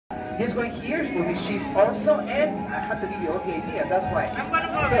He's going here with his cheese also, and I have to give you all the idea. That's why. I'm gonna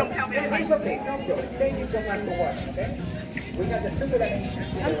go. Don't tell me. It's okay. No problem. Thank you so much for watching. Okay. We got the super animation.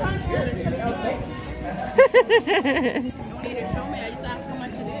 Okay. Show me. I just ask how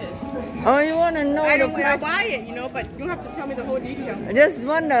much it is. Oh, you want to know? I'll buy it, you know, but you don't have to tell me the whole detail. I just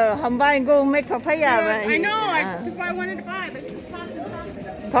wonder how buy go make papaya. Yeah, I know. That's why I wanted to buy, but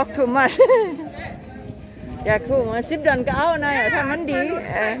talk too much. อยากถูกมา10 ดอลก็เอานะถ้ามันดี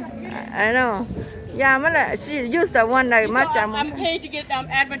I know ยามันแหละ she use the one like มาจาก I'm paid to get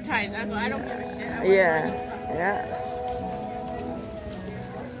advertised. I don't give a shit. Yeah.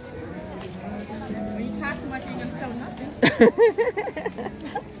 When you talk too much, you're gonna tell nothing.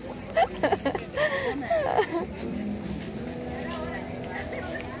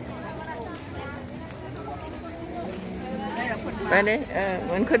 By the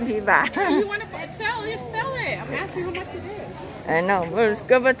when could be bad. You want to sell? Just sell it. I'm asking how much it is. I know. Well,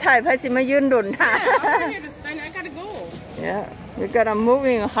 go over time. I see my yundun. I gotta go. Yeah, we got a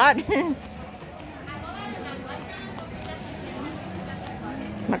moving hot.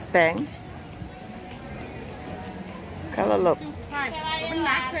 Mặt tang. Color look.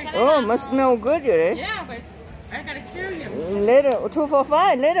 Oh, must smell good, you know. Yeah, but I gotta carry him. Later, 2 for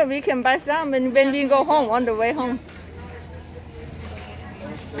 5. Later, we can buy some when we go home on the way home.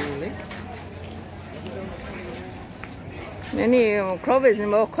 Any Clovis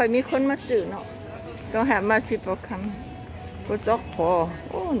more quite me con masu no. Don't have much people come. What's up for?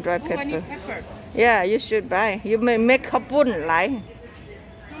 Oh, dry pepper. Yeah, you should buy. You may make kapun like.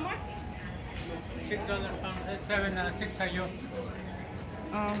 How much? $6 pound. 6 are you.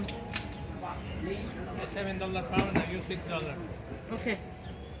 $7 pound. I use $6. Okay.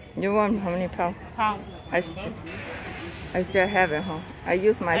 You want how many pounds? Pound. I still have it, huh? I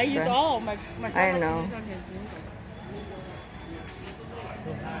use my. I use all my. I know.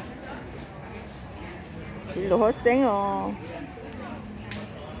 Lúa xinh rồi.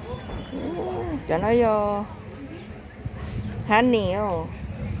 Cho nó vô. Honey oh.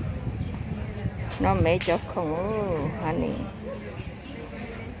 Nó mấy chốc không honey.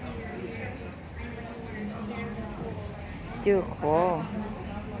 Chưa khổ.